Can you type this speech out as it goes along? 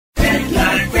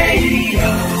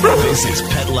This is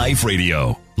Pet Life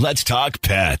Radio. Let's talk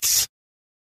pets.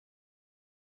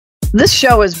 This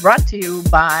show is brought to you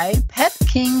by Pet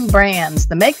King Brands,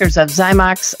 the makers of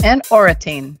Zymox and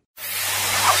Oratine.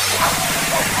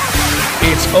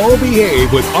 It's Oh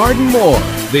Behave with Arden Moore,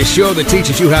 the show that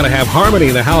teaches you how to have harmony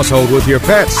in the household with your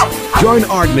pets. Join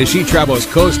Arden as she travels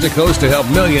coast to coast to help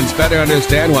millions better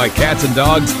understand why cats and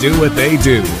dogs do what they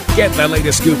do. Get the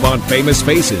latest scoop on famous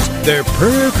faces, their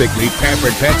perfectly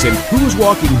pampered pets, and who's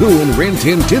walking who in Rin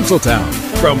Tin Tinseltown.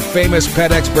 From famous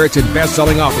pet experts and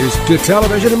best-selling authors to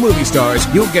television and movie stars,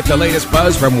 you'll get the latest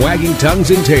buzz from wagging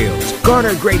tongues and tails.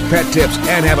 Garner great pet tips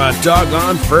and have a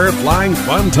doggone fur-flying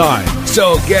fun time.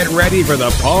 So get ready for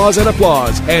the pause and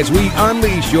applause as we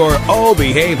unleash your Oh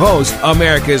Behave host,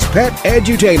 America's pet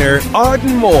edutainer,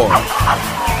 Arden Moore.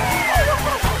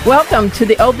 Welcome to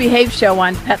the Oh Behave Show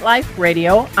on Pet Life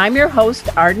Radio. I'm your host,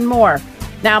 Arden Moore.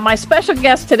 Now, my special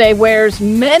guest today wears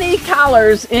many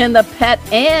collars in the pet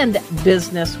and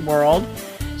business world.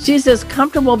 She's as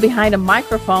comfortable behind a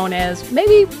microphone as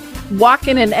maybe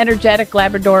walking an energetic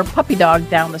Labrador puppy dog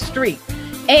down the street.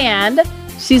 And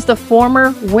she's the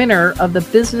former winner of the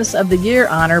Business of the Year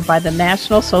honor by the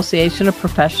National Association of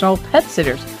Professional Pet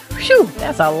Sitters. Phew,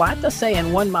 that's a lot to say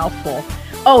in one mouthful.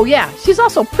 Oh yeah, she's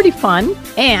also pretty fun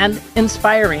and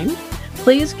inspiring.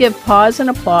 Please give pause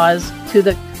and applause to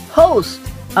the host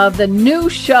of the new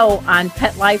show on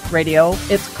Pet Life Radio.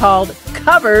 It's called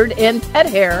Covered in Pet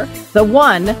Hair, the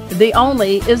one, the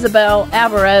only Isabel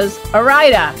Alvarez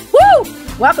Arata. Woo!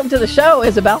 Welcome to the show,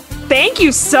 Isabel. Thank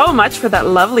you so much for that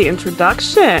lovely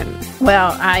introduction.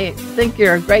 Well, I think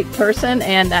you're a great person.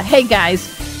 And hey, guys,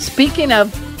 speaking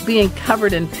of being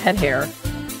covered in pet hair,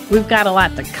 we've got a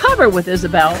lot to cover with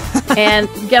Isabel. And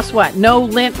guess what? No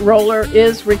lint roller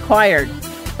is required.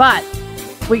 But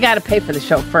we got to pay for the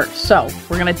show first. So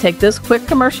we're going to take this quick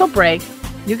commercial break.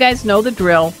 You guys know the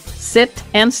drill. Sit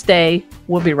and stay.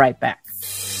 We'll be right back.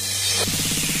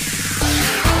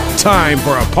 Time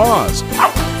for a pause.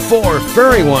 4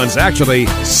 furry ones, actually.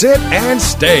 Sit and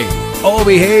stay. Oh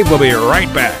Behave will be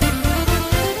right back.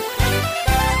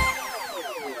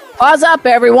 Pause up,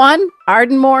 everyone.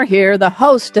 Arden Moore here, the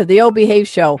host of the Oh Behave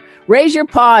Show. Raise your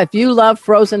paw if you love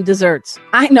frozen desserts.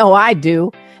 I know I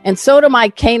do. And so do my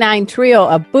canine trio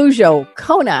of Bujo,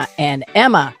 Kona, and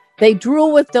Emma. They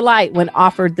drool with delight when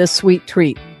offered this sweet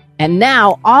treat. And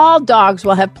now all dogs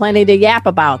will have plenty to yap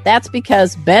about. That's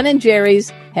because Ben &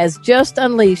 Jerry's has just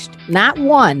unleashed not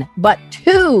one, but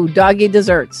 2 doggy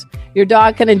desserts. Your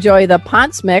dog can enjoy the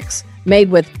Ponce Mix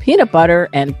made with peanut butter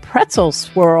and pretzel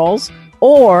swirls,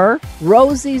 or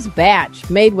Rosie's Batch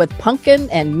made with pumpkin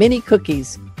and mini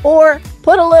cookies. Or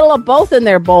put a little of both in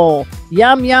their bowl.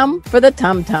 Yum, yum for the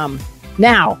tum-tum.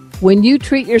 Now, when you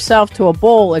treat yourself to a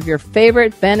bowl of your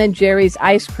favorite Ben & Jerry's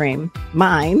ice cream,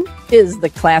 mine is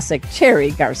the classic Cherry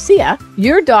Garcia,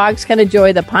 your dogs can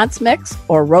enjoy the Ponce Mix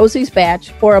or Rosie's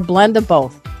Batch or a blend of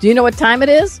both. Do you know what time it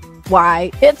is?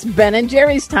 Why, it's Ben &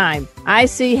 Jerry's time. I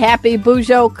see happy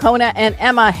Bujo, Kona, and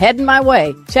Emma heading my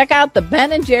way. Check out the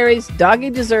Ben & Jerry's doggy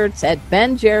desserts at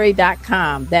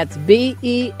benjerry.com. That's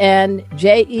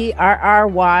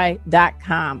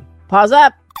BenJerry.com. Pause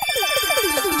up.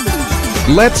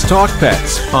 Let's talk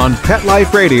pets on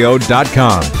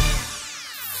PetLifeRadio.com.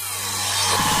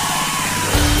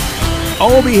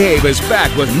 Oh Behave is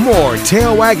back with more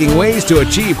tail-wagging ways to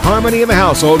achieve harmony in the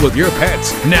household with your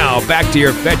pets. Now, back to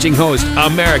your fetching host,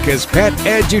 America's pet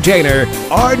edutainer,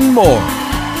 Arden Moore.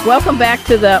 Welcome back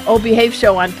to the Oh Behave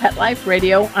Show on Pet Life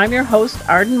Radio. I'm your host,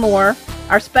 Arden Moore.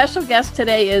 Our special guest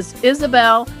today is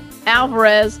Isabel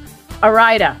Alvarez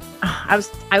Arata.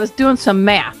 I was doing some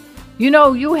math. You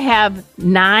know, you have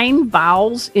 9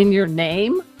 vowels in your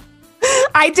name.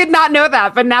 I did not know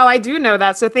that, but now I do know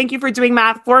that. So thank you for doing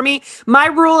math for me. My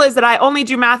rule is that I only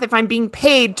do math if I'm being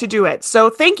paid to do it. So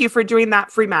thank you for doing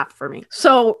that free math for me.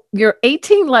 So you're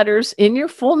 18 letters in your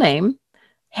full name.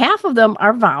 Half of them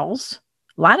are vowels.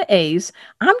 A lot of A's.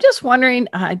 I'm just wondering,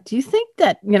 do you think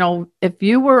that, if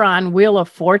you were on Wheel of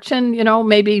Fortune,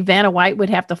 maybe Vanna White would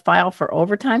have to file for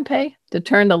overtime pay to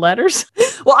turn the letters?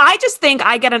 Well, I just think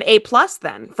I get an A+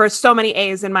 then for so many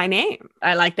A's in my name.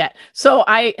 I like that. So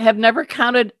I have never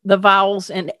counted the vowels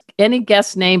in any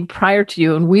guest name prior to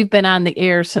you. And we've been on the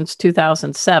air since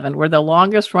 2007. We're the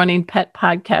longest running pet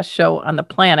podcast show on the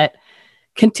planet.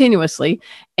 Continuously.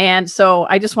 And so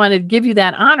I just wanted to give you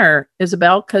that honor,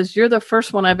 Isabel, because you're the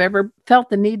first one I've ever felt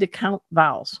the need to count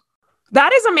vowels.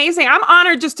 That is amazing. I'm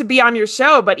honored just to be on your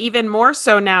show, but even more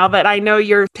so now that I know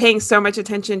you're paying so much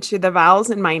attention to the vowels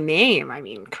in my name. I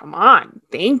mean, come on.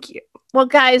 Thank you. Well,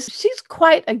 guys, she's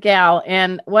quite a gal.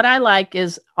 And what I like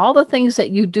is all the things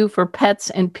that you do for pets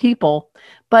and people.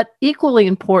 But equally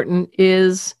important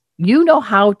is you know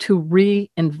how to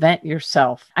reinvent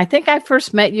yourself. I think I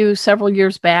first met you several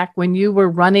years back when you were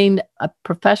running a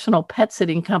professional pet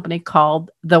sitting company called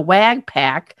the Wag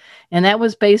Pack. And that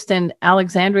was based in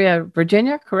Alexandria,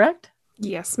 Virginia, correct?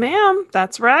 Yes, ma'am.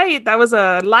 That's right. That was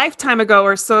a lifetime ago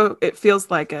or so. It feels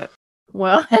like it.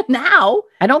 Well, and now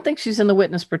I don't think she's in the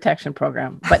witness protection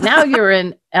program, but now you're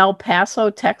in El Paso,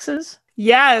 Texas.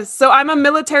 Yes. So I'm a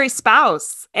military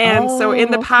spouse. And so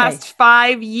in the past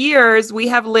 5 years, we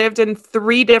have lived in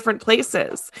 3 different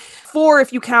places. 4,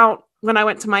 if you count when I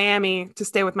went to Miami to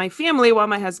stay with my family while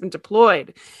my husband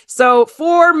deployed. So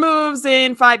 4 moves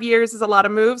in 5 years is a lot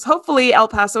of moves. Hopefully El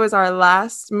Paso is our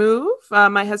last move.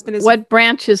 My husband is... What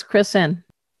branch is Chris in?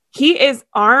 He is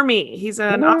Army. He's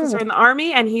an officer in the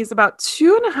Army, and he's about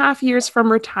 2.5 years from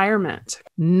retirement.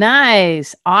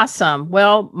 Nice. Awesome.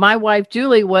 Well, my wife,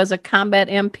 Julie, was a combat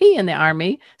MP in the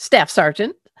Army, staff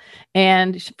sergeant,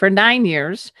 and for 9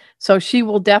 years. So she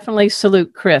will definitely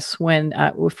salute Chris when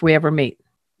if we ever meet.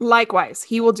 Likewise,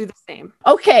 he will do the same.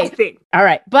 Okay. All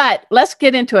right. But let's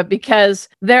get into it because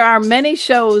there are many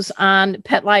shows on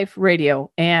Pet Life Radio.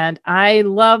 And I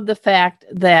love the fact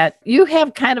that you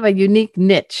have kind of a unique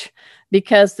niche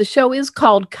because the show is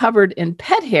called Covered in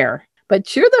Pet Hair.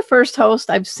 But you're the first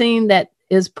host I've seen that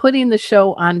is putting the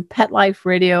show on Pet Life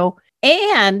Radio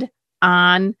and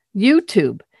on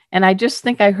YouTube. And I just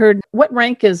think I heard, what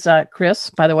rank is Chris,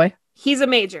 by the way? He's a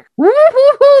major.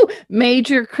 Woo-hoo-hoo!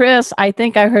 Major Chris. I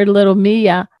think I heard little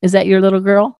Mia. Is that your little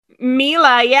girl?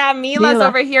 Mila. Yeah, Mila's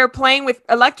over here playing with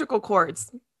electrical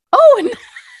cords. Oh, and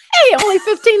hey, only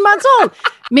 15 months old.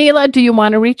 Mila, do you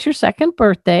want to reach your 2nd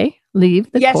birthday?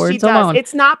 Leave the cords alone.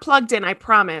 It's not plugged in, I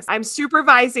promise. I'm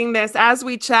supervising this as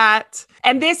we chat.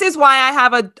 And this is why I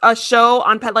have a show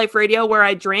on Pet Life Radio where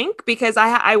I drink, because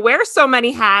I wear so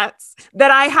many hats that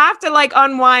I have to like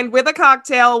unwind with a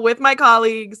cocktail with my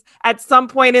colleagues at some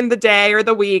point in the day or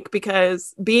the week,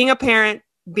 because being a parent,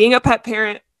 being a pet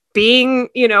parent, being,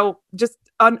 just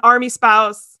an Army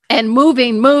spouse. And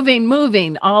moving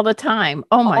all the time.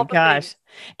 Oh my gosh. Things.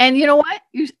 And you know what?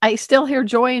 I still hear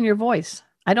joy in your voice.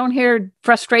 I don't hear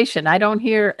frustration. I don't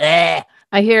hear,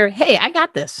 I hear, hey, I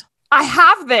got this. I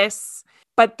have this.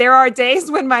 But there are days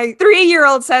when my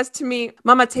 3-year-old says to me,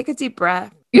 Mama, take a deep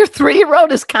breath. Your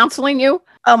 3-year-old is counseling you?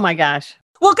 Oh my gosh.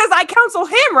 Well, because I counsel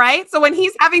him, right? So when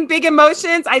he's having big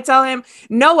emotions, I tell him,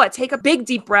 Noah, take a big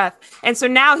deep breath. And so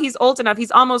now he's old enough,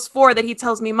 he's almost 4, that he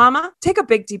tells me, Mama, take a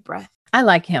big deep breath. I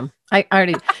like him.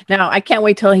 Now I can't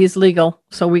wait till he's legal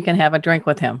so we can have a drink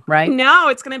with him, right? No,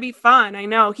 it's going to be fun. I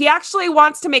know. He actually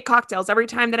wants to make cocktails. Every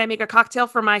time that I make a cocktail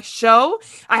for my show,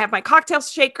 I have my cocktail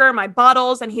shaker, my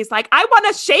bottles, and he's like, I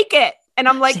want to shake it. And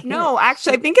I'm like, no,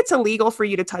 actually, I think it's illegal for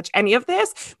you to touch any of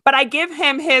this. But I give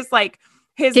him his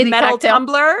Kitty metal cocktail.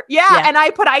 Tumbler. Yeah. And I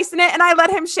put ice in it and I let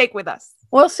him shake with us.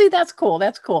 Well, see, that's cool.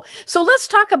 That's cool. So let's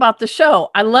talk about the show.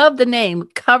 I love the name,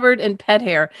 Covered in Pet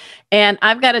Hair. And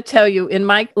I've got to tell you, in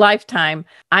my lifetime,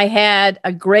 I had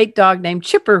a great dog named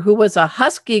Chipper, who was a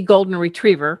husky golden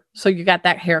retriever. So you got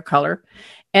that hair color.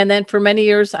 And then for many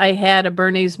years, I had a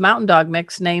Bernese mountain dog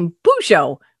mix named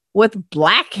Peugeot with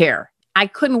black hair. I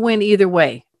couldn't win either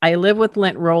way. I live with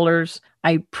lint rollers.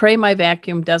 I pray my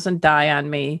vacuum doesn't die on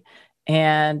me.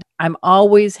 And I'm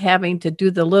always having to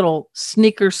do the little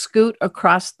sneaker scoot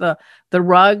across the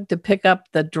rug to pick up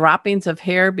the droppings of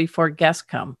hair before guests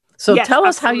come. So tell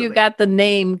us how you got the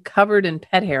name Covered in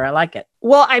Pet Hair. I like it.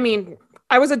 Well, I mean,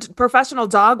 I was a professional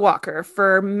dog walker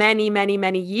for many, many,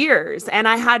 many years. And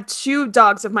I had 2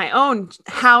 dogs of my own,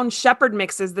 hound shepherd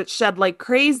mixes that shed like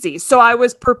crazy. So I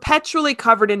was perpetually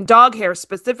covered in dog hair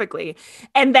specifically.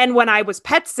 And then when I was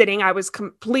pet sitting, I was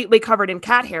completely covered in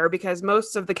cat hair because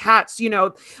most of the cats,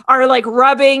 are like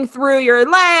rubbing through your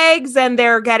legs and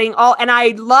they're getting all, and I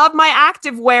love my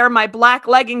active wear. My black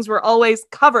leggings were always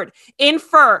covered in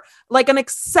fur, like an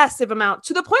excessive amount,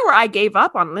 to the point where I gave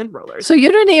up on lint rollers. So you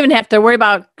didn't even have to worry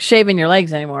about shaving your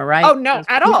legs anymore, right? Oh, no,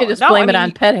 at all. You could just blame it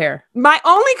on pet hair. My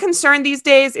only concern these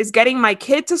days is getting my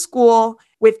kid to school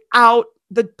without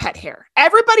the pet hair.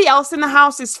 Everybody else in the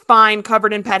house is fine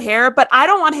covered in pet hair, but I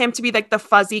don't want him to be like the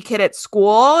fuzzy kid at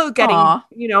school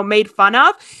getting, made fun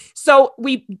of. So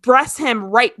we dress him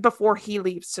right before he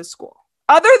leaves to school.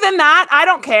 Other than that, I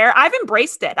don't care. I've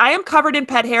embraced it. I am covered in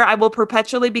pet hair. I will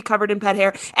perpetually be covered in pet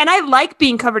hair. And I like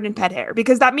being covered in pet hair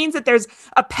because that means that there's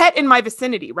a pet in my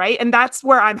vicinity, right? And that's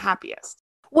where I'm happiest.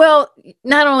 Well,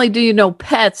 not only do you know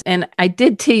pets, and I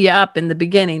did tee you up in the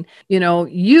beginning,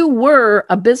 you were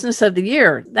a Business of the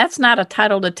Year. That's not a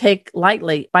title to take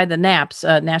lightly by the NAPS,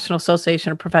 National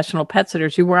Association of Professional Pet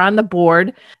Sitters. You were on the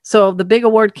board. So the big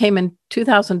award came in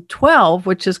 2012,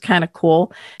 which is kind of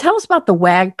cool. Tell us about the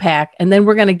Wag Pack, and then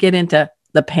we're going to get into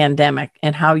the pandemic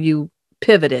and how you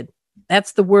pivoted.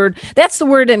 That's the word. That's the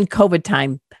word in COVID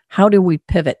time. How do we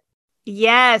pivot?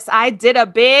 Yes, I did a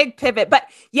big pivot. But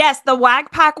yes, the Wag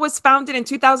Pack was founded in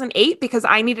 2008 because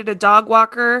I needed a dog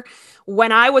walker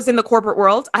when I was in the corporate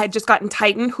world. I had just gotten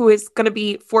Titan, who is going to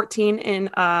be 14 in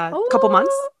a couple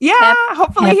months. Yeah,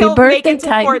 hopefully he'll make it to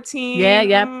Titan. 14.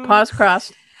 Yeah. Paws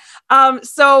crossed.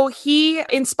 So he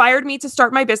inspired me to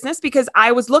start my business because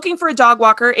I was looking for a dog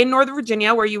walker in Northern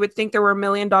Virginia, where you would think there were a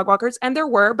million dog walkers, and there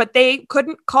were, but they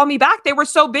couldn't call me back. They were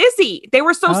so busy. They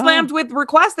were so slammed with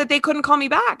requests that they couldn't call me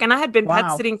back. And I had been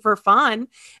pet sitting for fun,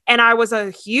 and I was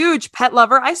a huge pet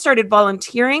lover. I started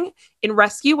volunteering in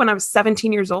rescue when I was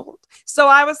 17 years old. So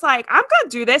I was like, I'm going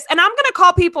to do this, and I'm going to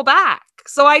call people back.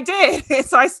 So I did.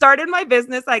 So I started my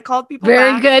business. I called people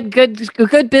back. Very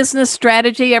good business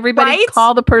strategy. Everybody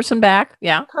call the person back.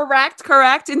 Yeah.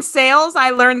 Correct. In sales,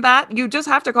 I learned that you just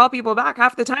have to call people back.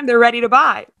 Half the time they're ready to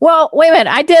buy. Well, wait a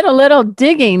minute. I did a little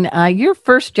digging. Your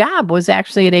first job was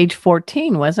actually at age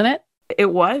 14, wasn't it?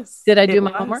 It was. Did I do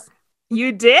my homework?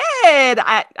 You did.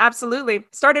 I absolutely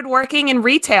started working in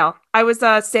retail. I was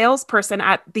a salesperson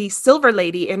at the Silver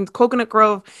Lady in Coconut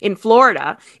Grove in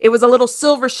Florida. It was a little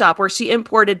silver shop where she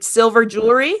imported silver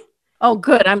jewelry. Oh,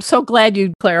 good. I'm so glad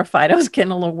you clarified. I was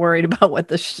getting a little worried about what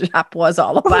the shop was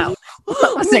all about.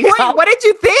 What did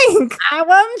you think? I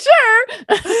wasn't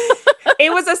sure.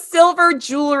 It was a silver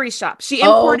jewelry shop. She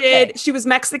imported, she was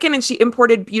Mexican, and she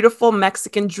imported beautiful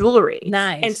Mexican jewelry.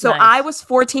 Nice. And so I was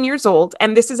 14 years old,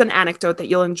 and this is an anecdote that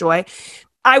you'll enjoy.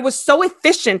 I was so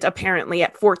efficient, apparently,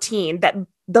 at 14 that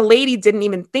the lady didn't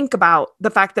even think about the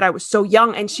fact that I was so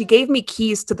young, and she gave me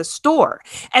keys to the store.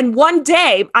 And one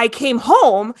day I came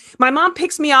home, my mom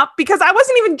picks me up because I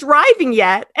wasn't even driving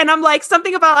yet. And I'm like,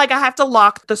 something about like, I have to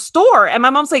lock the store. And my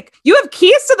mom's like, you have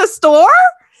keys to the store?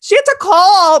 She had to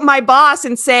call my boss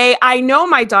and say, I know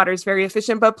my daughter's very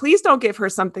efficient, but please don't give her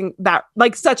something that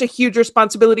like such a huge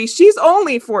responsibility. She's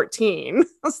only 14.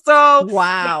 So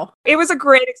wow, it was a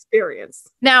great experience.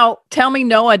 Now tell me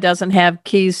Noah doesn't have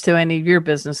keys to any of your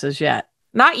businesses yet.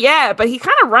 Not yet, but he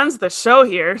kind of runs the show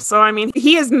here. So, I mean,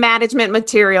 he is management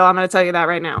material. I'm going to tell you that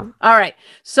right now. All right.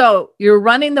 So you're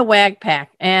running the Wag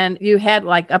Pack, and you had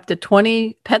like up to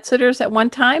 20 pet sitters at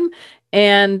one time.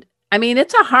 And I mean,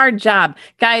 it's a hard job.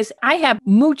 Guys, I have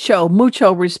mucho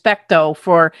respecto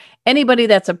for anybody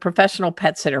that's a professional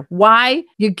pet sitter. Why?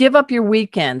 You give up your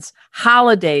weekends,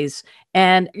 holidays,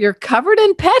 and you're covered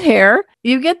in pet hair.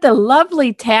 You get the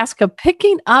lovely task of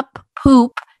picking up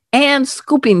poop and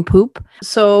scooping poop.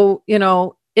 So,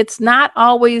 it's not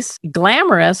always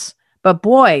glamorous, but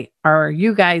boy, are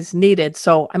you guys needed.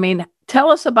 So, I mean,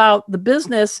 tell us about the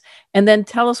business, and then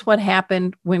tell us what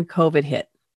happened when COVID hit.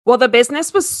 Well, the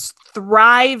business was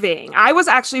thriving. I was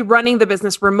actually running the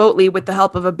business remotely with the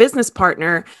help of a business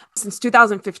partner since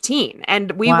 2015.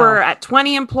 And we were at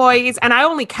 20 employees, and I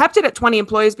only kept it at 20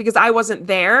 employees because I wasn't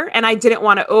there, and I didn't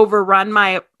want to overrun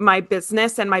my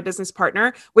business and my business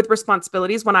partner with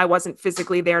responsibilities when I wasn't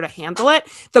physically there to handle it.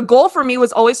 The goal for me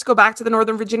was always to go back to the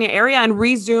Northern Virginia area and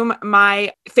resume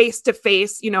my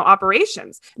face-to-face,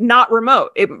 operations, not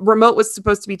remote. Remote was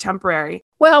supposed to be temporary.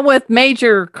 Well, with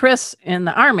Major Chris in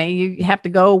the Army, you have to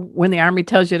go when the Army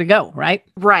tells you to go, right?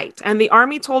 Right. And the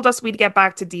Army told us we'd get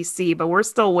back to DC, but we're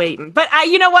still waiting. But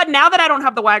you know what? Now that I don't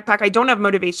have the Wag Pack, I don't have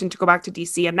motivation to go back to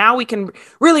DC. And now we can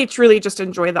really, truly just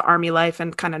enjoy the Army life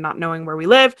and kind of not knowing where we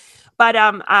live. But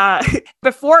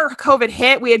before COVID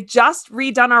hit, we had just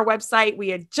redone our website. We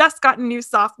had just gotten new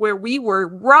software. We were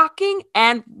rocking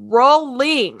and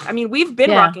rolling. I mean, we've been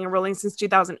rocking and rolling since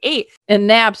 2008. And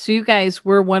NAPS, you guys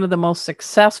were one of the most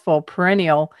successful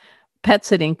perennial pet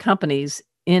sitting companies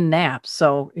in NAPS.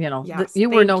 So,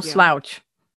 you were no slouch.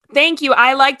 Thank you.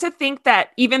 I like to think that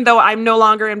even though I'm no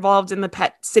longer involved in the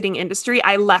pet sitting industry,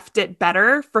 I left it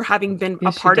better for having been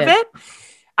a part of it.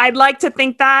 I'd like to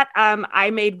think that I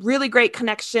made really great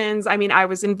connections. I mean, I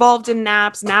was involved in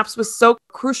NAPS. NAPS was so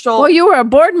crucial. Well, you were a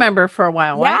board member for a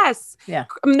while, right? Yes. Yeah.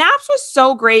 NAPS was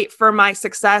so great for my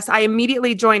success. I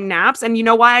immediately joined NAPS. And you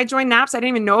know why I joined NAPS? I didn't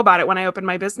even know about it when I opened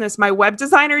my business. My web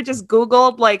designer just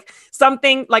Googled like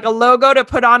something like a logo to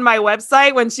put on my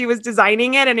website when she was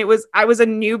designing it. And I was a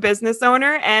new business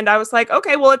owner. And I was like,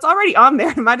 okay, well, it's already on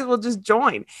there. I might as well just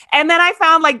join. And then I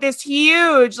found like this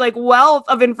huge like wealth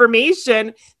of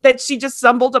information that she just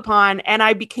stumbled upon. And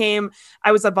I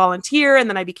was a volunteer, and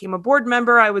then I became a board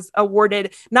member. I was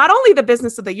awarded not only the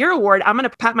Business of the Year award, I'm going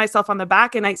to pat myself on the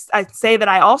back, and I say that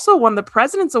I also won the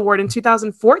President's Award in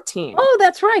 2014. Oh,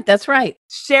 that's right. That's right.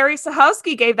 Sherry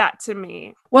Sahowski gave that to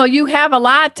me. Well, you have a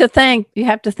lot to thank. You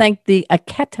have to thank the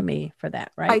Academy for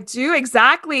that, right? I do,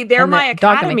 exactly. They're my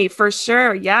academy for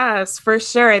sure. Yes, for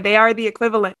sure. They are the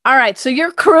equivalent. All right. So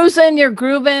you're cruising, you're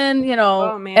grooving,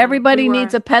 everybody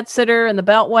needs a pet sitter in the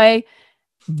Beltway.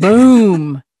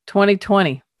 Boom.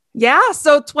 2020. Yeah.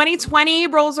 So 2020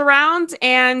 rolls around,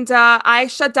 and I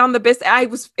shut down the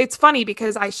business. It's funny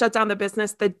because I shut down the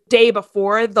business the day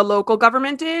before the local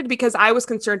government did, because I was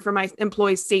concerned for my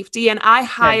employees' safety, and I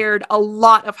hired a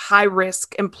lot of high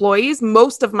risk employees.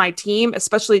 Most of my team,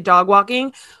 especially dog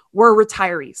walking, were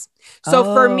retirees. So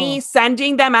for me,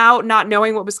 sending them out, not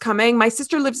knowing what was coming, my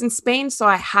sister lives in Spain. So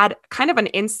I had kind of an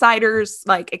insider's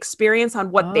experience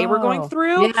on what they were going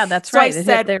through. Yeah, that's right. So I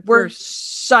said, we're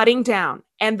shutting down.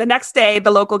 And the next day,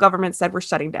 the local government said, we're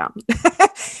shutting down.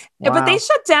 But they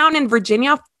shut down in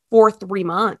Virginia for 3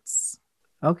 months.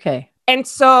 Okay. And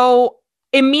so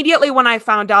immediately when I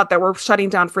found out that we're shutting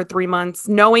down for 3 months,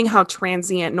 knowing how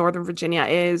transient Northern Virginia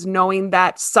is, knowing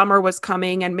that summer was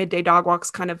coming and midday dog walks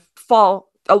kind of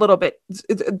fall a little bit,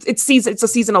 it's a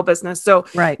seasonal business. So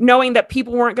knowing that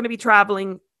people weren't going to be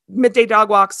traveling, midday dog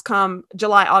walks come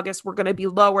July, August, were going to be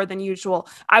lower than usual.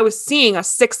 I was seeing a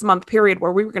 6-month period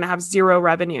where we were going to have zero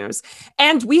revenues.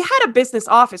 And we had a business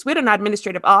office. We had an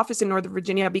administrative office in Northern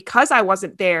Virginia. Because I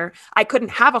wasn't there, I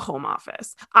couldn't have a home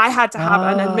office. I had to have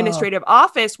an administrative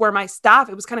office where my staff,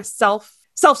 it was kind of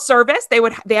self-service.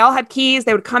 They all had keys.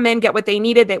 They would come in, get what they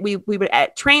needed, that we would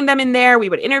train them in there. We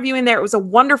would interview in there. It was a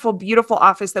wonderful, beautiful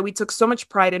office that we took so much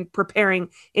pride in preparing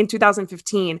in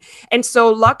 2015. And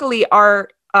so luckily our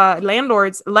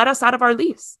landlords let us out of our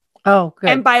lease. Oh, good.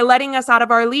 And by letting us out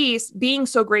of our lease, being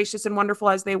so gracious and wonderful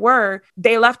as they were,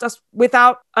 they left us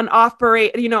without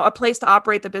a place to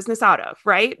operate the business out of,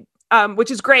 right?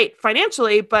 Which is great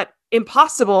financially, but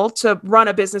impossible to run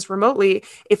a business remotely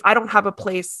if I don't have a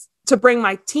place to bring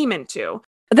my team into.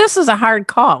 This is a hard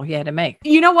call you had to make.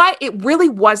 You know what? It really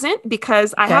wasn't,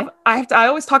 because I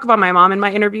always talk about my mom in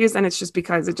my interviews, and it's just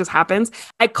because it just happens.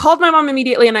 I called my mom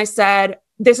immediately and I said,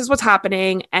 this is what's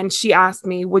happening. And she asked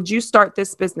me, would you start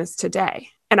this business today?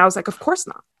 And I was like, of course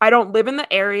not. I don't live in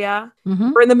the area.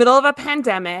 Mm-hmm. We're in the middle of a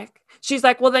pandemic. She's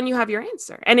like, well, then you have your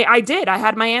answer. And I did. I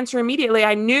had my answer immediately.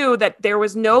 I knew that there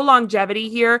was no longevity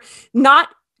here, not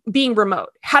being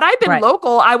remote. Had I been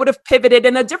local, I would have pivoted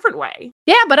in a different way.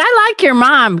 Yeah, but I like your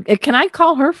mom. Can I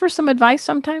call her for some advice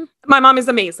sometime? My mom is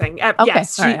amazing.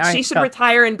 Yes, she should go.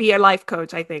 Retire and be a life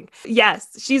coach, I think. Yes,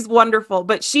 she's wonderful.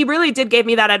 But she really did give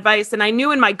me that advice. And I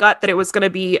knew in my gut that it was going to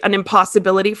be an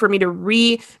impossibility for me to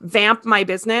revamp my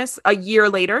business a year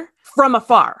later from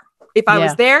afar. If I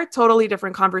was there, totally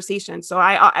different conversation. So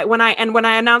when I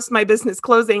announced my business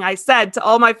closing, I said to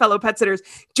all my fellow pet sitters,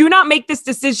 do not make this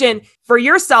decision for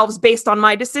yourselves based on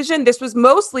my decision. This was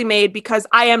mostly made because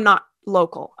I am not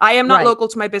local. I am not local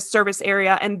to my business service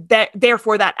area. And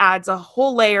therefore that adds a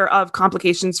whole layer of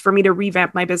complications for me to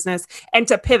revamp my business and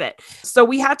to pivot. So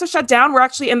we had to shut down. We're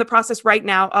actually in the process right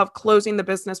now of closing the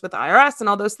business with the IRS and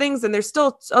all those things. And there's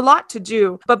still a lot to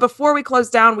do. But before we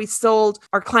closed down, we sold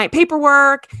our client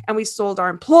paperwork and we sold our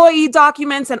employee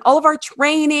documents and all of our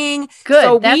training. Good.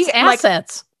 So that's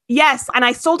assets. Yes. And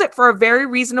I sold it for a very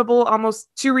reasonable, almost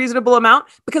too reasonable amount,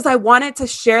 because I wanted to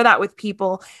share that with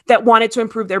people that wanted to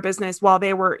improve their business while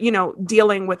they were,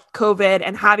 dealing with COVID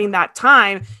and having that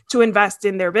time to invest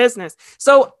in their business.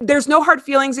 So there's no hard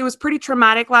feelings. It was pretty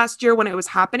traumatic last year when it was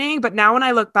happening. But now when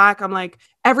I look back, I'm like,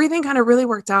 everything kind of really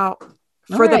worked out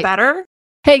for the better.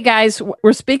 Hey guys,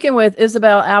 we're speaking with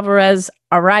Isabel Alvarez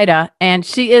Arata, and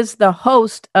she is the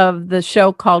host of the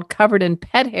show called Covered in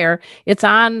Pet Hair. It's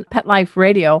on Pet Life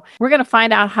Radio. We're going to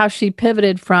find out how she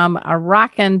pivoted from a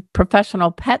rockin' professional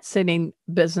pet sitting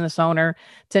business owner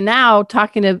to now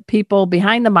talking to people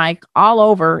behind the mic all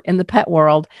over in the pet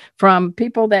world, from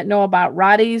people that know about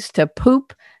Rotties to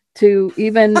poop to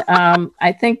even,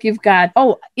 I think you've got,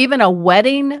 even a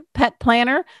wedding pet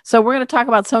planner. So we're going to talk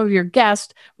about some of your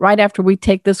guests right after we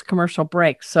take this commercial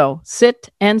break. So sit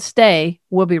and stay.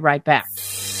 We'll be right back.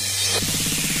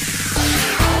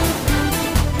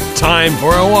 Time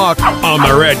for a walk on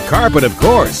the red carpet, of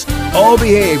course. All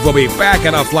Behave will be back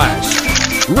in a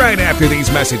flash right after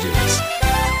these messages.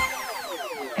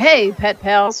 Hey, pet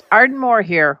pals, Arden Moore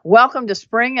here. Welcome to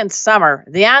spring and summer,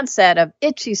 the onset of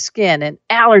itchy skin and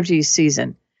allergy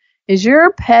season. Is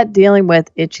your pet dealing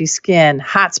with itchy skin,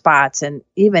 hot spots, and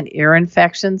even ear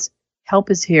infections?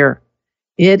 Help is here.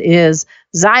 It is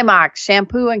Zymox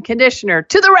shampoo and conditioner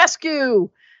to the rescue.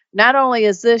 Not only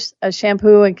is this a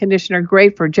shampoo and conditioner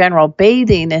great for general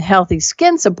bathing and healthy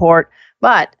skin support,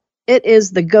 but it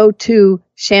is the go-to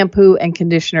shampoo and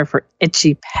conditioner for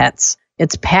itchy pets.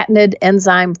 Its patented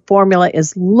enzyme formula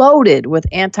is loaded with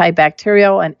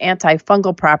antibacterial and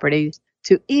antifungal properties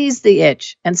to ease the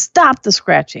itch and stop the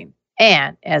scratching.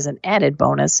 And as an added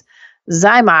bonus,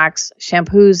 Zymox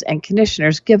shampoos and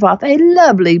conditioners give off a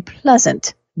lovely,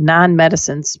 pleasant,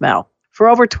 non-medicine smell. For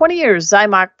over 20 years,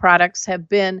 Zymox products have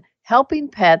been helping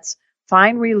pets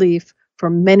find relief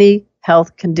from many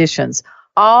health conditions.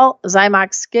 All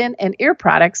Zymox skin and ear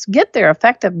products get their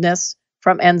effectiveness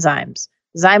from enzymes.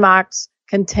 Zymox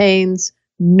contains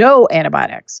no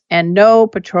antibiotics and no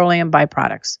petroleum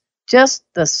byproducts, just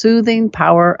the soothing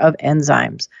power of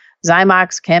enzymes.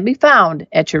 Zymox can be found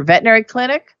at your veterinary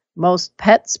clinic, most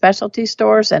pet specialty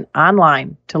stores, and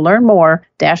online. To learn more,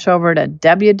 dash over to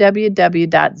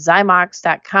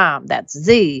www.zymox.com. That's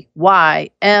ZYMOX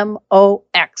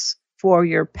for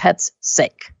your pet's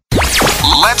sake.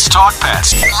 Let's talk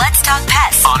pets Let's talk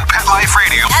pets on Pet Life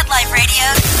Radio. Pet Life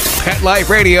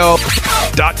Radio.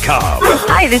 PetLifeRadio.com.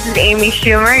 Hi, this is Amy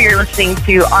Schumer. You're listening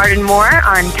to Arden Moore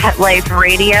on Pet Life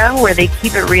Radio, where they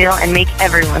keep it real and make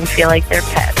everyone feel like their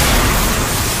pet.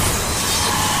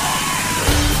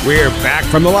 We're back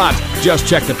from the lot. Just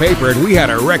checked the paper and we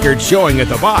had a record showing at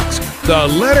the box. The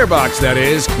letterbox, that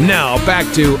is. Now back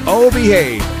to Oh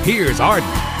Behave. Here's Arden.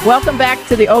 Welcome back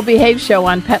to the Oh Behave Show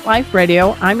on Pet Life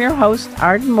Radio. I'm your host,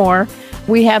 Arden Moore.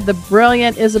 We have the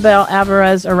brilliant Isabel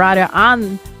Alvarez Arata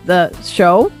on the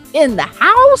show in the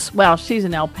house. Well, she's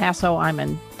in El Paso. I'm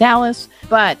in Dallas.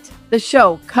 But the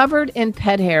show covered in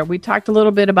pet hair. We talked a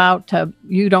little bit about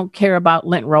you don't care about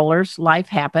lint rollers. Life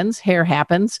happens. Hair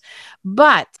happens.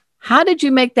 But how did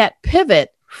you make that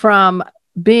pivot from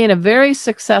being a very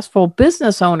successful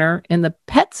business owner in the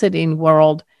pet sitting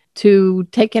world to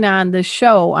taking on this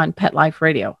show on Pet Life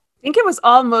Radio? I think it was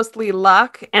all mostly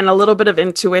luck and a little bit of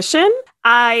intuition.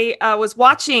 I was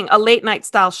watching a late night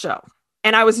style show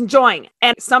and I was enjoying it.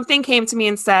 And something came to me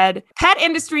and said, pet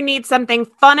industry needs something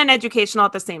fun and educational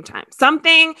at the same time.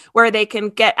 Something where they can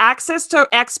get access to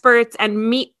experts and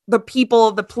meet the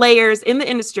people, the players in the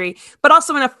industry, but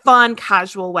also in a fun,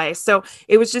 casual way. So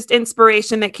it was just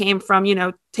inspiration that came from,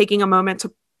 taking a moment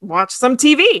to watch some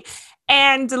TV.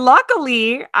 And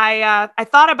luckily, I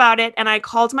thought about it and I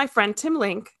called my friend Tim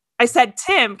Link. I said,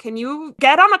 Tim, can you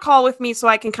get on a call with me so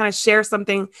I can kind of share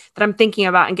something that I'm thinking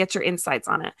about and get your insights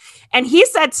on it? And he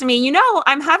said to me,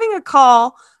 I'm having a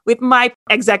call with my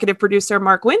executive producer,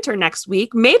 Mark Winter, next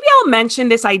week. Maybe I'll mention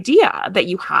this idea that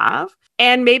you have.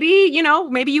 And maybe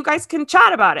you guys can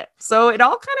chat about it. So it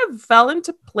all kind of fell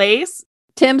into place.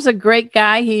 Tim's a great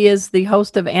guy. He is the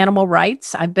host of Animal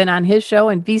Rights. I've been on his show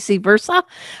and vice versa.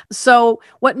 So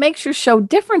what makes your show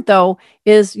different, though,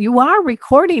 is you are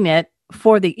recording it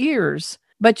for the ears,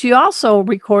 but you also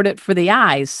record it for the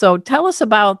eyes. So tell us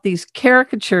about these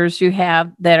caricatures you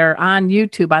have that are on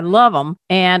YouTube. I love them.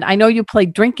 And I know you play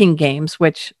drinking games,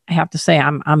 which I have to say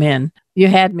I'm in. You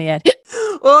had me at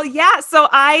Well, yeah. So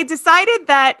I decided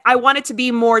that I wanted to be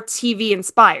more TV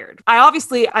inspired.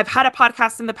 I've had a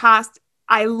podcast in the past.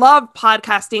 I love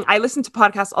podcasting. I listen to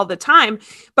podcasts all the time,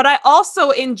 but I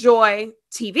also enjoy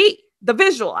TV, the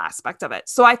visual aspect of it.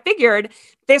 So I figured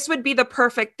this would be the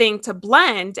perfect thing to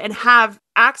blend and have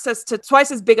access to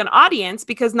twice as big an audience,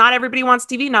 because not everybody wants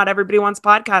TV, not everybody wants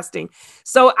podcasting.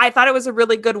 So I thought it was a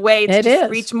really good way to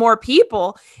just reach more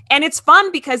people. And it's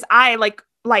fun because I like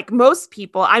most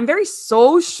people, I'm very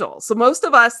social. So most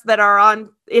of us that are on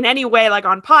in any way, like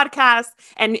on podcasts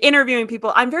and interviewing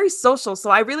people, I'm very social.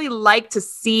 So I really like to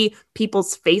see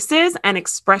people's faces and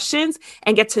expressions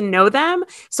and get to know them.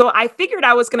 So I figured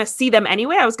I was going to see them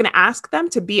anyway. I was going to ask them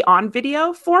to be on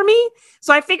video for me.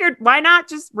 So I figured, why not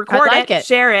just record it,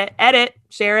 share it, edit,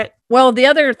 share it. Well, the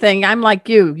other thing, I'm like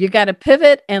you got to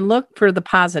pivot and look for the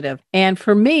positive. And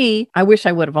for me, I wish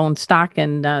I would have owned stock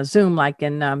in Zoom, like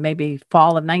in maybe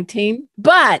fall of 19.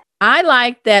 But I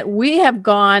like that we have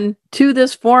gone to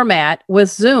this format with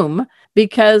Zoom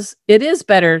because it is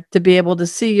better to be able to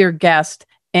see your guest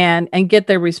and get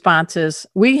their responses.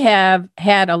 We have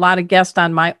had a lot of guests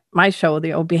on my show,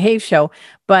 the Oh Behave Show,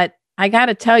 but I got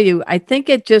to tell you, I think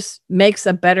it just makes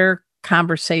a better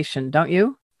conversation, don't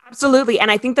you? Absolutely. And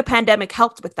I think the pandemic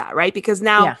helped with that, right? Because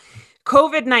now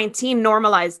COVID-19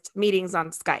 normalized meetings on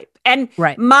Skype. And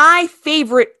my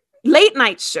favorite late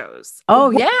night shows.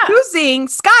 Using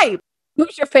Skype.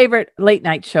 Who's your favorite late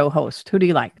night show host? Who do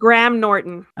you like? Graham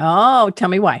Norton. Oh, tell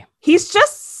me why. He's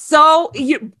just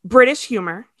British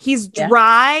humor. He's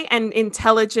dry and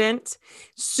intelligent,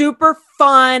 super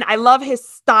fun. I love his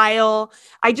style.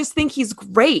 I just think he's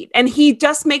great. And he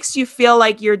just makes you feel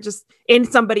like you're just in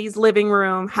somebody's living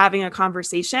room having a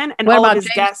conversation. And what all about of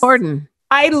his James guests. Corden?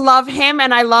 I love him,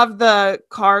 and I love the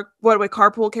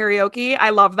carpool karaoke. I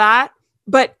love that.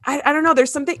 But I don't know.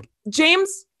 There's something.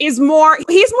 James he's more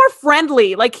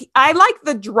friendly. Like, I like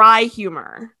the dry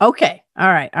humor. Okay. All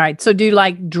right. So do you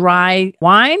like dry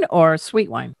wine or sweet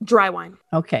wine? Dry wine.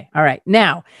 Okay. All right.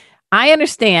 Now, I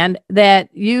understand that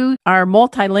you are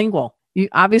multilingual. You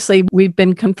obviously, we've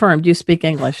been confirmed you speak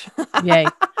English. Yay.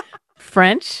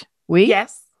 French? Oui.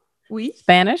 Yes. Oui.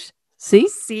 Spanish? Si.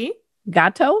 Si.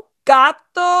 Gato?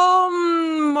 Gato,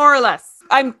 more or less.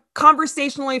 I'm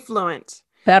conversationally fluent.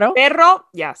 Perro? Perro?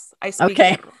 Yes. I speak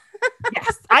perro.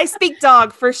 Yes. I speak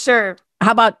dog for sure.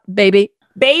 How about baby?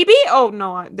 Baby? Oh,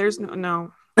 no. There's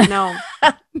no.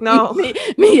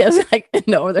 Mia's like,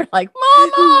 no, they're like,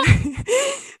 Mama.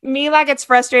 Mila gets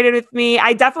frustrated with me.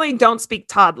 I definitely don't speak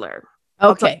toddler.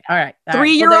 Okay. All right.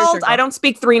 3-year-old, I don't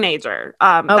speak three-nager.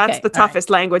 That's the toughest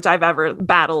language I've ever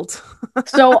battled.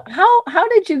 So how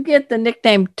did you get the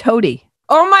nickname Toady?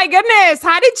 Oh my goodness.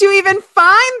 How did you even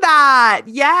find that?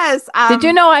 Yes. Did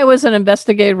you know I was an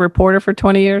investigative reporter for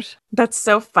 20 years? That's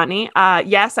so funny.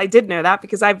 Yes, I did know that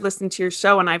because I've listened to your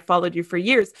show and I've followed you for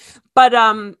years. But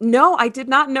no, I did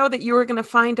not know that you were going to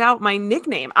find out my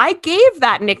nickname. I gave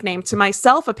that nickname to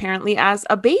myself apparently as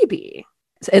a baby.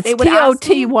 It's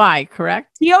T-O-T-Y,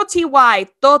 correct? T-O-T-Y,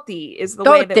 Toti is the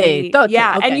way that we... Toti.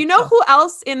 Yeah, okay. And you know who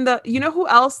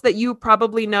else that you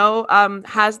probably know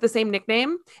has the same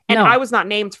nickname? And No. I was not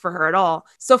named for her at all.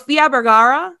 Sofia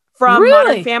Vergara from Really?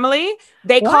 Modern Family.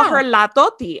 They call her La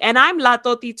Toti, and I'm La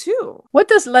Toti too. What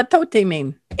does La Toti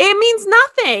mean? It means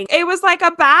nothing. It was like a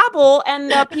babble,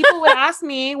 and people would ask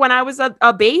me when I was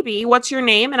a baby, what's your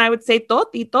name? And I would say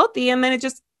Toti, Toti, and then it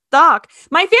just stuck.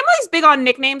 My family's big on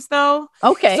nicknames though.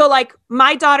 Okay. So like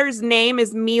my daughter's name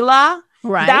is Mila.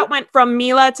 Right. That went from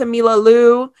Mila to Mila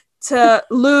Lou to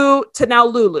Lou to now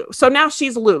Lulu. So now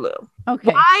she's Lulu.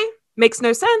 Okay. Why? Makes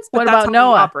no sense. But What that's about how we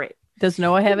Noah? operate. Does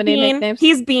Noah have any nicknames?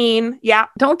 He's Bean. Yeah.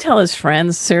 Don't tell his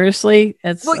friends. Seriously.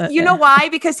 Well, you know why?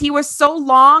 Because he was so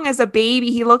long as a baby,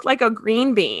 he looked like a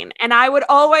green bean. And I would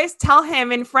always tell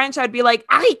him in French, I'd be like,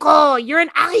 haricot, you're an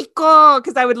haricot.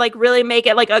 Because I would like really make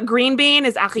it like a green bean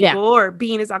is haricot or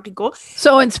bean is haricot.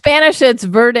 So in Spanish, it's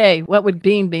verde. What would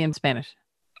bean be in Spanish?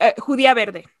 Judía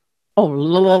verde.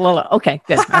 Oh, okay,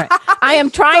 good. All right. I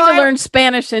am trying to learn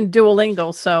Spanish in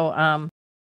Duolingo. So,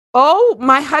 Oh,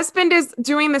 my husband is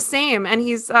doing the same. And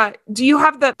he's, do you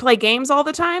have the play games all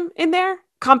the time in there?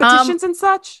 Competitions and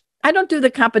such? I don't do the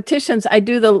competitions. I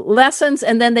do the lessons,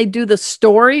 and then they do the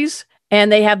stories,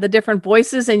 and they have the different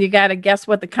voices, and you got to guess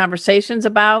what the conversation's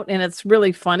about. And it's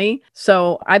really funny.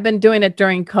 So I've been doing it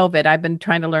during COVID. I've been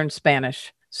trying to learn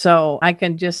Spanish. So I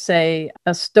can just say,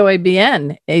 estoy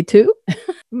bien, tú?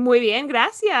 Muy bien,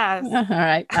 gracias. All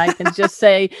right. I can just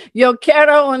say, yo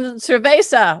quiero una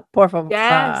cerveza, por favor.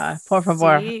 Yes. Por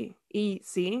favor. Sí.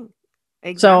 Sí.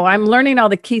 Exactly. So I'm learning all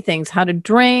the key things, how to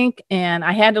drink. And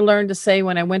I had to learn to say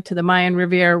when I went to the Mayan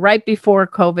Riviera right before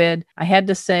COVID, I had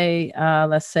to say,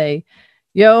 let's say,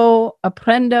 yo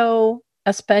aprendo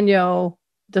español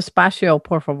despacio,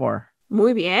 por favor.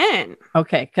 Muy bien.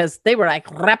 Okay, because they were like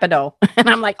rapido, and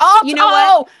I'm like, oh, you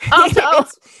know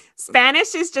what?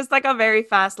 Spanish is just like a very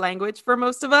fast language for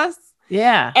most of us.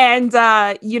 Yeah, and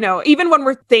even when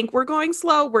we think we're going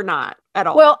slow, we're not at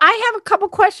all. Well, I have a couple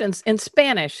questions in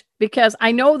Spanish because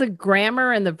I know the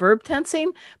grammar and the verb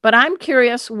tensing, but I'm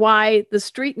curious why the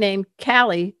street name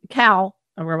Cal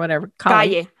or whatever,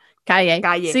 Calle,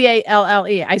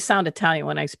 C-A-L-L-E. I sound Italian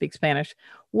when I speak Spanish.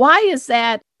 Why is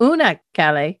that una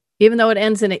Calle? Even though it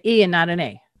ends in an E and not an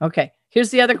A. Okay. Here's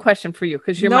the other question for you,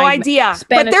 because you're no idea. Spanish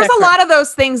but there's expert. A lot of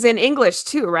those things in English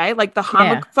too, right? Like the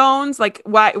homophones, like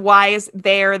why is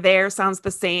there sounds the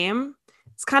same?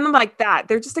 It's kind of like that.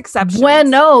 They're just exceptions.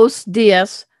 Buenos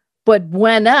dias, but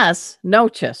buenas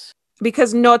noches.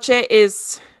 Because noche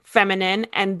is feminine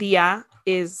and dia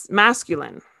is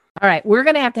masculine. All right. We're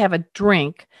going to have a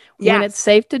drink when it's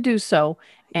safe to do so.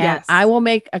 And I will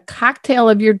make a cocktail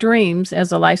of your dreams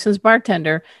as a licensed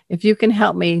bartender if you can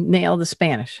help me nail the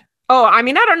Spanish. Oh, I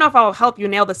mean, I don't know if I'll help you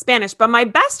nail the Spanish, but my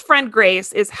best friend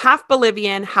Grace is half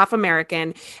Bolivian, half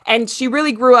American, and she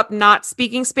really grew up not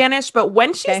speaking Spanish. But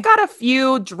when she's got a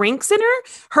few drinks in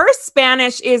her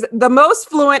Spanish is the most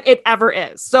fluent it ever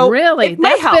is. So really,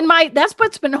 that's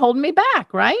what's been holding me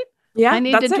back, right? Yeah, I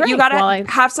need to drink. You got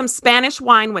to have some Spanish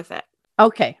wine with it.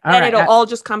 Okay. All and right. it'll all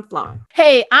just come flowing.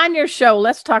 Hey, on your show,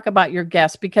 let's talk about your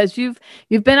guests because you've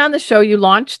been on the show. You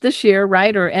launched this year,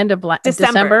 right? Or end of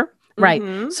December. Right.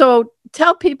 Mm-hmm. So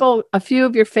tell people a few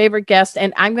of your favorite guests,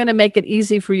 and I'm going to make it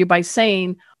easy for you by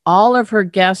saying all of her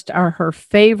guests are her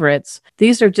favorites.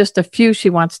 These are just a few she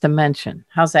wants to mention.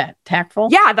 How's that? Tactful?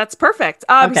 Yeah, that's perfect.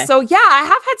 Okay. So yeah, I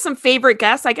have had some favorite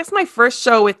guests. I guess my first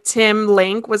show with Tim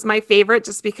Link was my favorite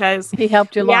just because he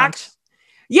helped you launch.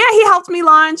 Yeah, he helped me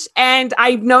launch, and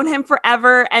I've known him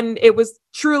forever. And it was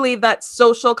truly that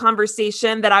social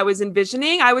conversation that I was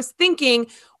envisioning. I was thinking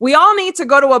we all need to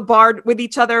go to a bar with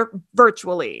each other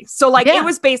virtually. So like it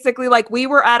was basically like we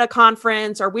were at a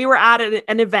conference or we were at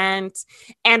an event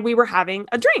and we were having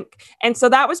a drink. And so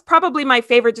that was probably my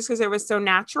favorite just because it was so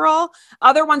natural.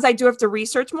 Other ones I do have to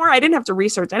research more. I didn't have to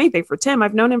research anything for Tim.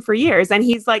 I've known him for years. And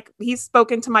he's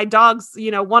spoken to my dogs,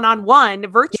 one-on-one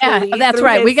virtually. Yeah, that's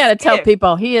right. We got to tell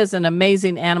people he is an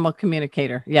amazing animal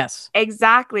communicator. Yes.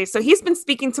 Exactly. So he's been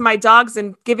speaking to my dogs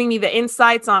and giving me the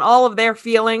insights on all of their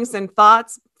feelings and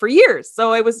thoughts for years.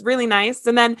 So it was really nice.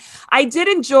 And then I did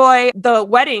enjoy the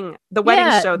wedding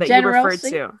show that you referred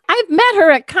to. I've met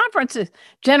her at conferences,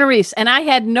 Generese, and I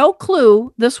had no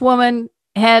clue this woman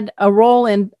had a role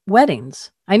in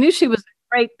weddings. I knew she was a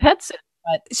great pet sitter.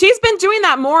 But she's been doing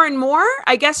that more and more.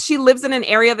 I guess she lives in an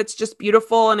area that's just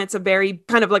beautiful and it's a very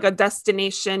kind of like a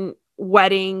destination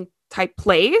wedding type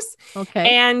place. Okay.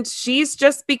 And she's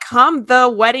just become the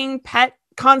wedding pet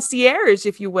concierge,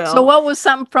 if you will. So what was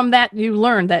something from that you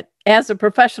learned that as a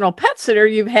professional pet sitter,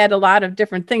 you've had a lot of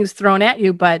different things thrown at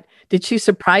you, but did she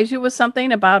surprise you with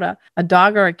something about a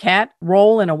dog or a cat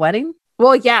role in a wedding?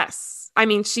 Well, yes. I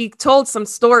mean, she told some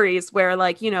stories where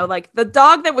like the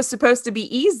dog that was supposed to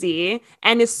be easy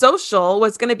and is social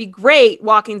was going to be great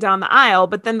walking down the aisle.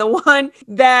 But then the one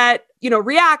that,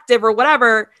 reactive or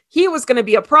whatever, he was going to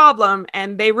be a problem.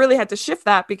 And they really had to shift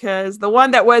that because the one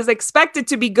that was expected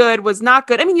to be good was not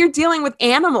good. I mean, you're dealing with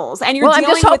animals and I'm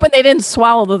just hoping they didn't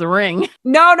swallow the ring.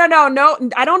 No.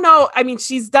 I don't know. I mean,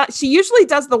 she usually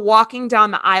does the walking down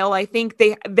the aisle. I think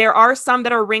there are some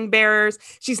that are ring bearers.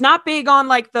 She's not big on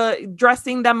like the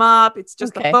dressing them up. It's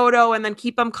just a photo and then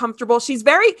keep them comfortable. She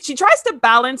tries to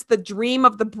balance the dream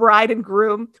of the bride and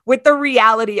groom with the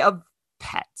reality of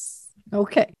pets.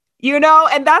 Okay.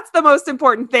 And that's the most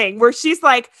important thing where she's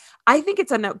like, I think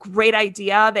it's a great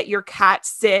idea that your cat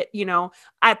sit,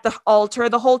 at the altar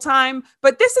the whole time,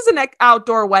 but this is an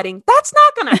outdoor wedding. That's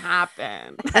not going to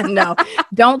happen. No,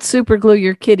 don't super glue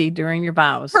your kitty during your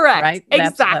vows. Correct. Right?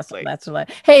 Exactly. That's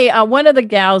Hey, one of the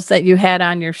gals that you had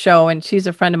on your show, and she's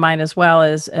a friend of mine as well,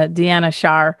 is Deanna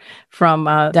Shar from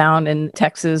down in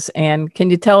Texas. And can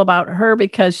you tell about her?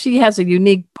 Because she has a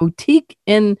unique boutique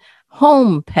in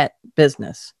home pet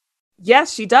business.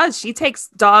 Yes, she does. She takes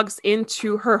dogs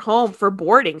into her home for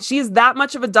boarding. She is that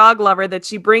much of a dog lover that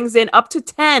she brings in up to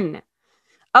 10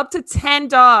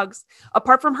 dogs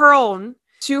apart from her own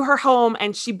to her home.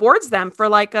 And she boards them for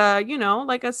like a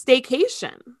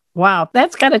staycation. Wow.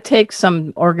 That's got to take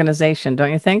some organization,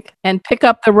 don't you think? And pick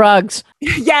up the rugs.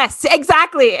 Yes,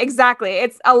 exactly.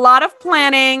 It's a lot of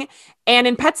planning. And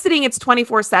in pet sitting, it's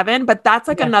 24/7, but that's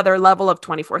like another level of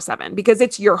 24/7 because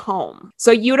it's your home.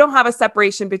 So you don't have a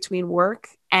separation between work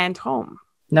and home.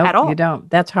 No, nope, you don't.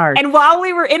 That's hard. And while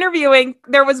we were interviewing,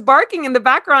 there was barking in the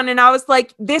background. And I was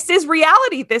like, this is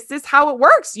reality. This is how it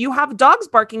works. You have dogs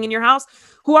barking in your house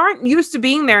who aren't used to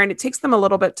being there. And it takes them a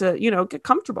little bit to, get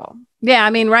comfortable. Yeah. I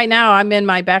mean, right now I'm in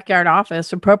my backyard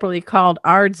office, appropriately called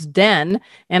Ard's Den,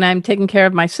 and I'm taking care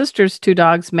of my sister's 2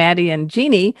 dogs, Maddie and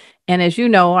Jeannie. And as you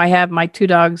know, I have my 2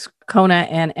 dogs, Kona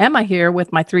and Emma, here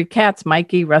with my 3 cats,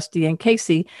 Mikey, Rusty, and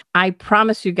Casey. I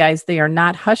promise you guys, they are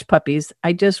not hush puppies.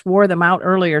 I just wore them out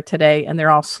earlier today and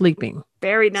they're all sleeping.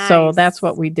 Very nice. So that's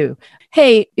what we do.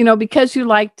 Hey, because you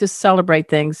like to celebrate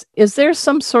things, is there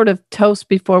some sort of toast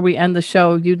before we end the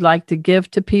show you'd like to give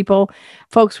to people?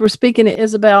 Folks, we're speaking to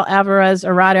Isabel Alvarez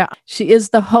Arata. She is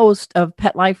the host of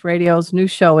Pet Life Radio's new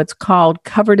show. It's called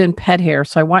Covered in Pet Hair.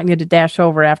 So I want you to dash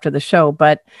over after the show.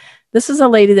 But this is a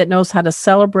lady that knows how to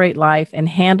celebrate life and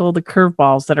handle the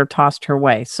curveballs that are tossed her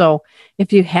way. So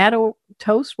if you had a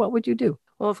toast, what would you do?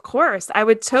 Well, of course, I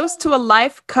would toast to a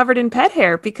life covered in pet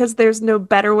hair because there's no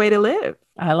better way to live.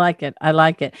 I like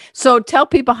it. So tell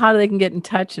people how they can get in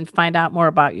touch and find out more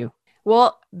about you.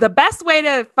 Well, the best way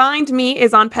to find me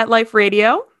is on Pet Life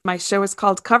Radio. My show is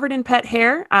called Covered in Pet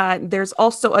Hair. There's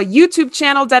also a YouTube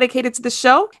channel dedicated to the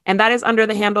show, and that is under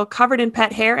the handle Covered in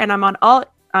Pet Hair. And I'm on all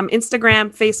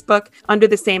Instagram, Facebook, under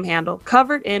the same handle,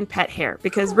 Covered in Pet Hair,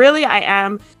 because really I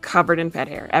am covered in pet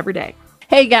hair every day.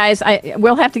 Hey guys,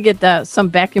 we'll have to get some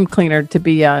vacuum cleaner to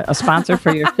be a sponsor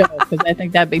for your show, because I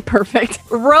think that'd be perfect.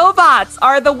 Robots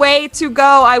are the way to go.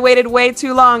 I waited way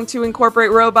too long to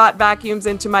incorporate robot vacuums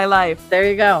into my life.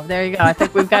 There you go. I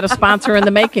think we've got a sponsor in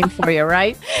the making for you,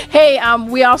 right? Hey,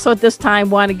 we also at this time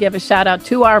want to give a shout out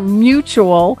to our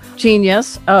mutual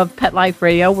genius of Pet Life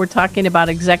Radio. We're talking about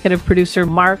executive producer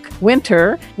Mark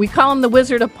Winter. We call him the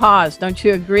Wizard of Paws. Don't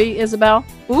you agree, Isabel?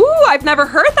 Ooh, I've never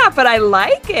heard that, but I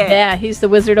like it. Yeah, he's the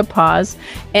Wizard of Paws.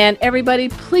 And everybody,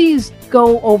 please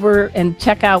go over and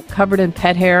check out Covered in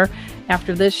Pet Hair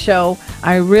after this show.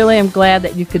 I really am glad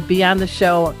that you could be on the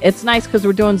show. It's nice because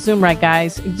we're doing Zoom, right,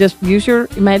 guys? Just use your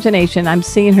imagination. I'm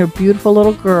seeing her beautiful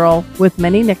little girl with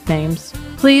many nicknames.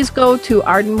 Please go to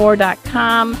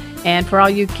ardenmore.com. And for all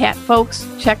you cat folks,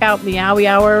 check out Meowie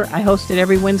Hour. I host it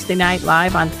every Wednesday night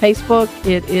live on Facebook.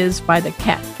 It is by the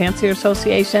Cat Fancier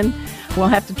Association. We'll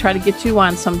have to try to get you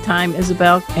on sometime,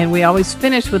 Isabel. And we always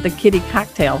finish with a kitty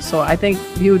cocktail. So I think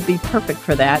you would be perfect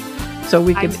for that. So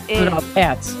we could put all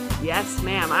cats. Yes,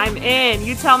 ma'am. I'm in.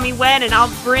 You tell me when and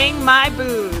I'll bring my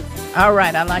booze. All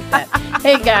right. I like that.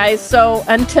 Hey, guys. So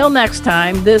until next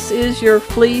time, this is your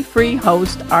flea-free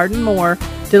host, Arden Moore,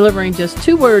 delivering just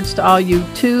 2 words to all you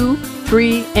 2,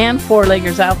 3, and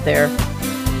 4-leggers out there.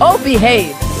 Oh,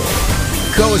 behave.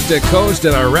 Coast to coast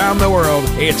and around the world,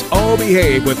 it's Oh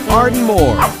Behave with Arden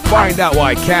Moore. Find out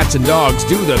why cats and dogs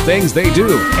do the things they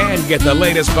do, and get the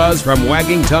latest buzz from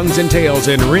wagging tongues and tails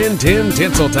in Rin Tin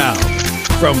Tinseltown.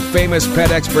 From famous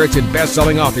pet experts and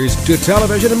best-selling authors to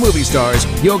television and movie stars,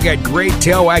 you'll get great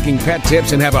tail-wagging pet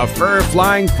tips and have a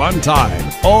fur-flying fun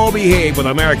time. Oh Behave with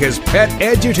America's pet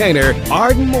edutainer,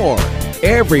 Arden Moore.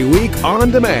 Every week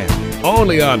on demand,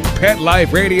 only on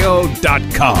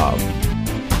PetLifeRadio.com.